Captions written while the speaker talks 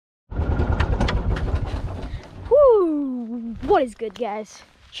What is good, guys?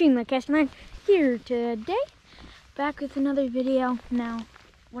 Shane the Cast9 here today, back with another video. Now,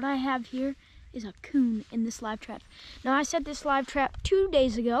 what I have here is a coon in this live trap. Now, I set this live trap 2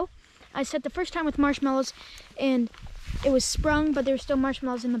 days ago. I set the first time with marshmallows, and it was sprung, but there were still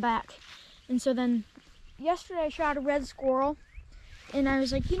marshmallows in the back. And so then, yesterday I shot a red squirrel, and I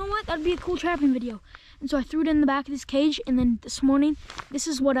was like, you know what? That'd be a cool trapping video. And so I threw it in the back of this cage, and then this morning, this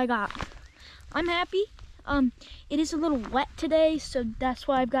is what I got. I'm happy. It is a little wet today, so that's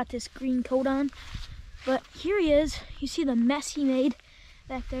why I've got this green coat on. But here he is. You see the mess he made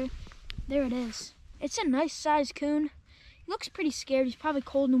back there? There it is. It's a nice sized coon. He looks pretty scared. He's probably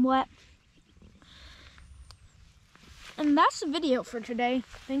cold and wet. And that's the video for today.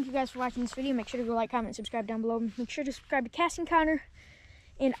 Thank you guys for watching this video. Make sure to go like, comment, subscribe down below. Make sure to subscribe to Cast Encounter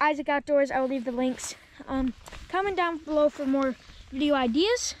and Isaac Outdoors. I will leave the links. Comment down below for more video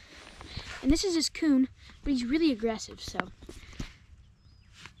ideas. And this is his coon, but he's really aggressive, so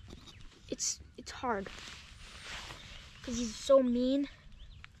it's hard because he's so mean.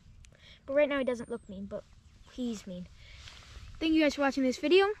 But right now he doesn't look mean, but he's mean. Thank you guys for watching this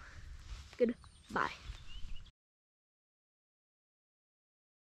video. Goodbye.